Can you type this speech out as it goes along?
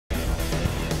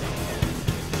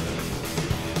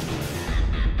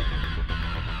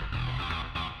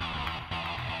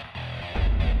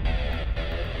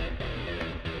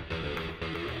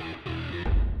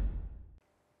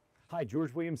Hi,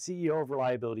 George Williams, CEO of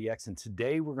ReliabilityX, and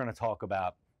today we're going to talk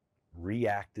about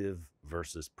reactive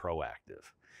versus proactive.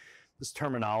 This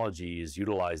terminology is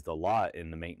utilized a lot in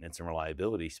the maintenance and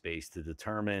reliability space to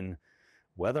determine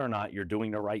whether or not you're doing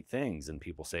the right things. And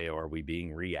people say, are we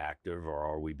being reactive or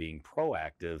are we being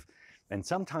proactive? And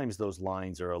sometimes those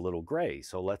lines are a little gray,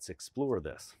 so let's explore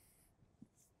this.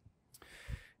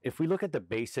 If we look at the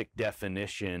basic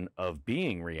definition of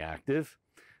being reactive,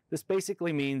 this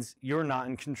basically means you're not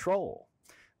in control.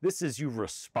 This is you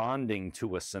responding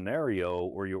to a scenario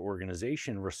or your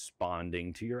organization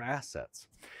responding to your assets.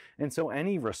 And so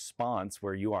any response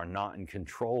where you are not in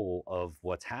control of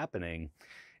what's happening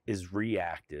is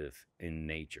reactive in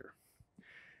nature.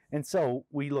 And so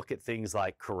we look at things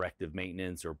like corrective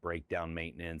maintenance or breakdown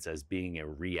maintenance as being a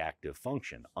reactive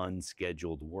function,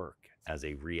 unscheduled work as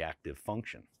a reactive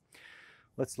function.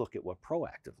 Let's look at what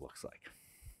proactive looks like.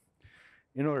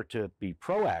 In order to be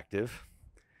proactive,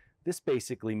 this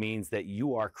basically means that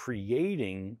you are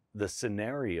creating the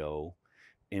scenario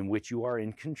in which you are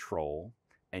in control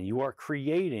and you are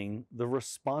creating the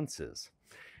responses.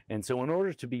 And so in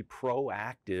order to be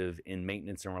proactive in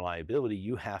maintenance and reliability,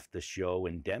 you have to show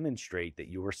and demonstrate that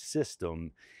your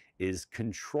system is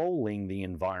controlling the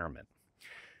environment.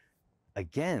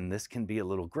 Again, this can be a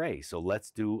little gray, so let's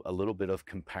do a little bit of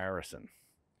comparison.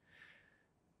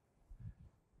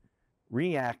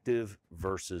 Reactive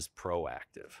versus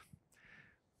proactive.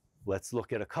 Let's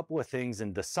look at a couple of things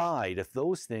and decide if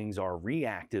those things are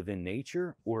reactive in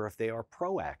nature or if they are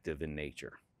proactive in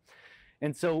nature.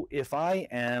 And so if I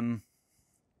am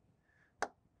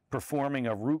performing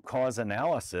a root cause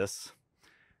analysis,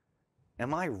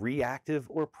 am I reactive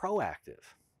or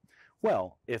proactive?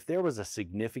 Well, if there was a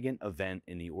significant event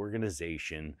in the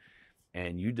organization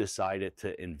and you decided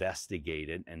to investigate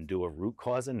it and do a root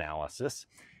cause analysis,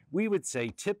 we would say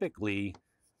typically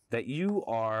that you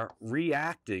are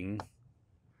reacting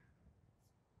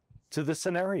to the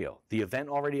scenario. The event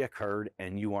already occurred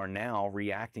and you are now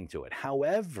reacting to it.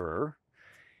 However,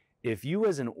 if you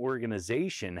as an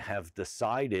organization have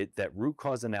decided that root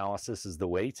cause analysis is the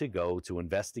way to go to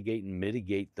investigate and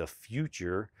mitigate the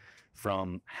future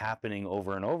from happening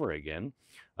over and over again,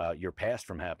 your past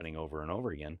from happening over and over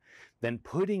again, then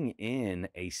putting in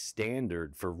a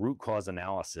standard for root cause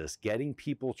analysis, getting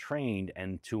people trained,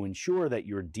 and to ensure that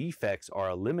your defects are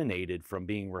eliminated from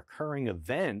being recurring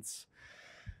events,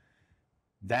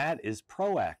 that is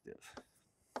proactive.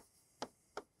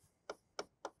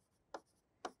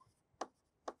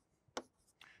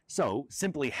 So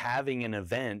simply having an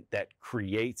event that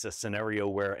creates a scenario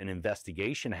where an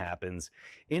investigation happens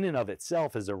in and of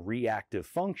itself is a reactive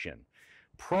function.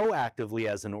 Proactively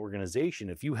as an organization,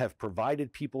 if you have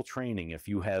provided people training, if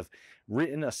you have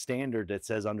written a standard that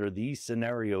says under these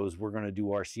scenarios we're going to do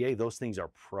RCA, those things are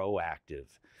proactive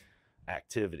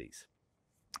activities.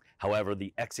 However,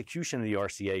 the execution of the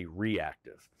RCA,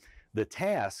 reactive. The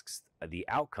tasks, the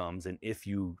outcomes, and if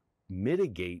you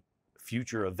mitigate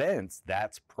future events,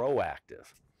 that's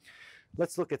proactive.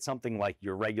 Let's look at something like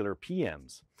your regular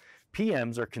PMs.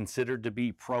 PMs are considered to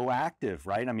be proactive,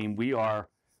 right? I mean, we are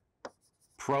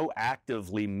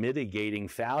proactively mitigating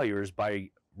failures by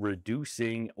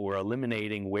reducing or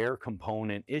eliminating wear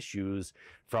component issues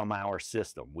from our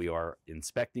system. We are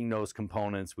inspecting those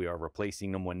components, we are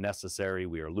replacing them when necessary,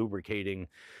 we are lubricating,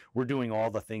 we're doing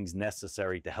all the things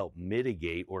necessary to help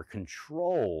mitigate or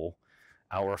control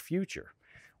our future.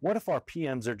 What if our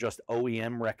PMs are just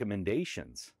OEM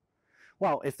recommendations?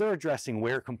 Well, if they're addressing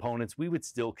wear components, we would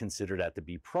still consider that to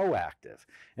be proactive.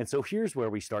 And so here's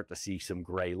where we start to see some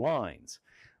gray lines.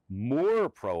 More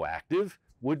proactive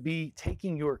would be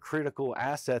taking your critical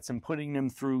assets and putting them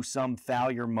through some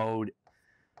failure mode,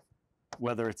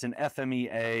 whether it's an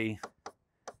FMEA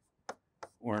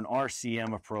or an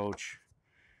RCM approach,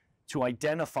 to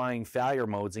identifying failure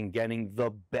modes and getting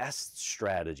the best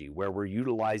strategy where we're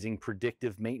utilizing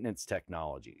predictive maintenance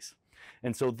technologies.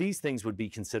 And so these things would be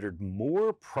considered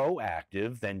more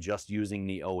proactive than just using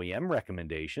the OEM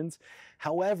recommendations.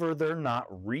 However, they're not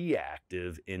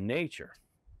reactive in nature.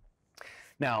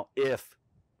 Now, if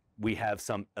we have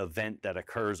some event that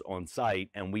occurs on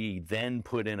site and we then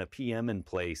put in a PM in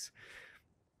place,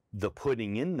 the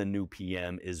putting in the new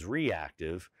PM is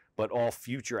reactive, but all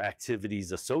future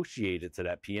activities associated to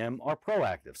that PM are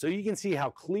proactive. So you can see how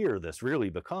clear this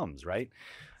really becomes, right?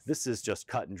 This is just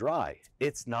cut and dry.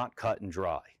 It's not cut and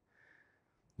dry.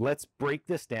 Let's break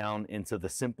this down into the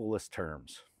simplest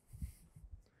terms.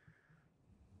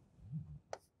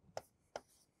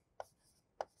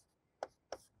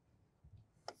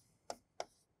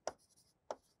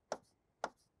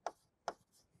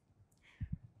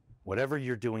 Whatever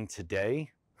you're doing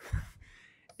today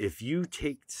if you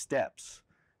take steps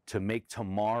to make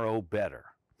tomorrow better,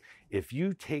 if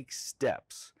you take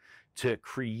steps to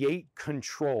create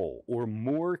control or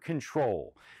more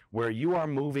control, where you are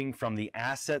moving from the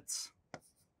assets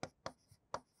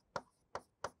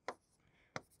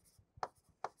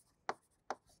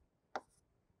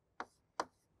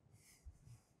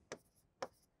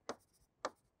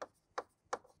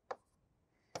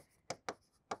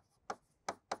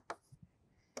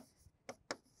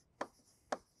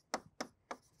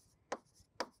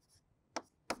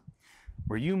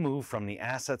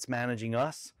managing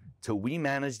us to we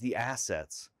manage the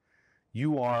assets,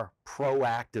 you are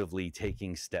proactively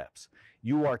taking steps.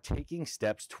 You are taking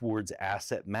steps towards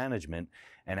asset management,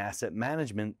 and asset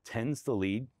management tends to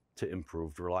lead to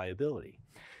improved reliability.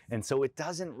 And so it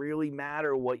doesn't really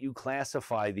matter what you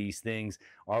classify these things.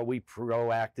 Are we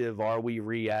proactive? Are we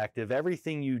reactive?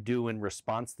 Everything you do in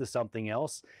response to something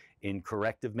else in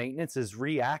corrective maintenance is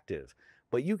reactive.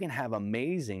 But you can have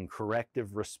amazing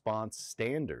corrective response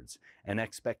standards and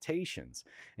expectations.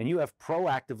 And you have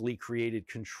proactively created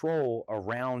control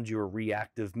around your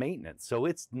reactive maintenance. So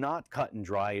it's not cut and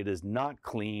dry. It is not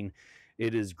clean.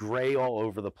 It is gray all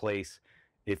over the place.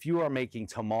 If you are making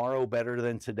tomorrow better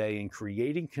than today and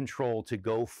creating control to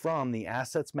go from the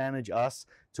assets manage us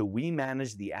to we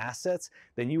manage the assets,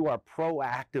 then you are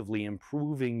proactively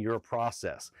improving your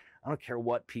process. I don't care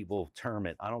what people term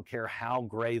it. I don't care how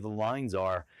gray the lines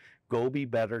are. Go be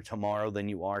better tomorrow than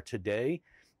you are today,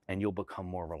 and you'll become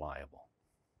more reliable.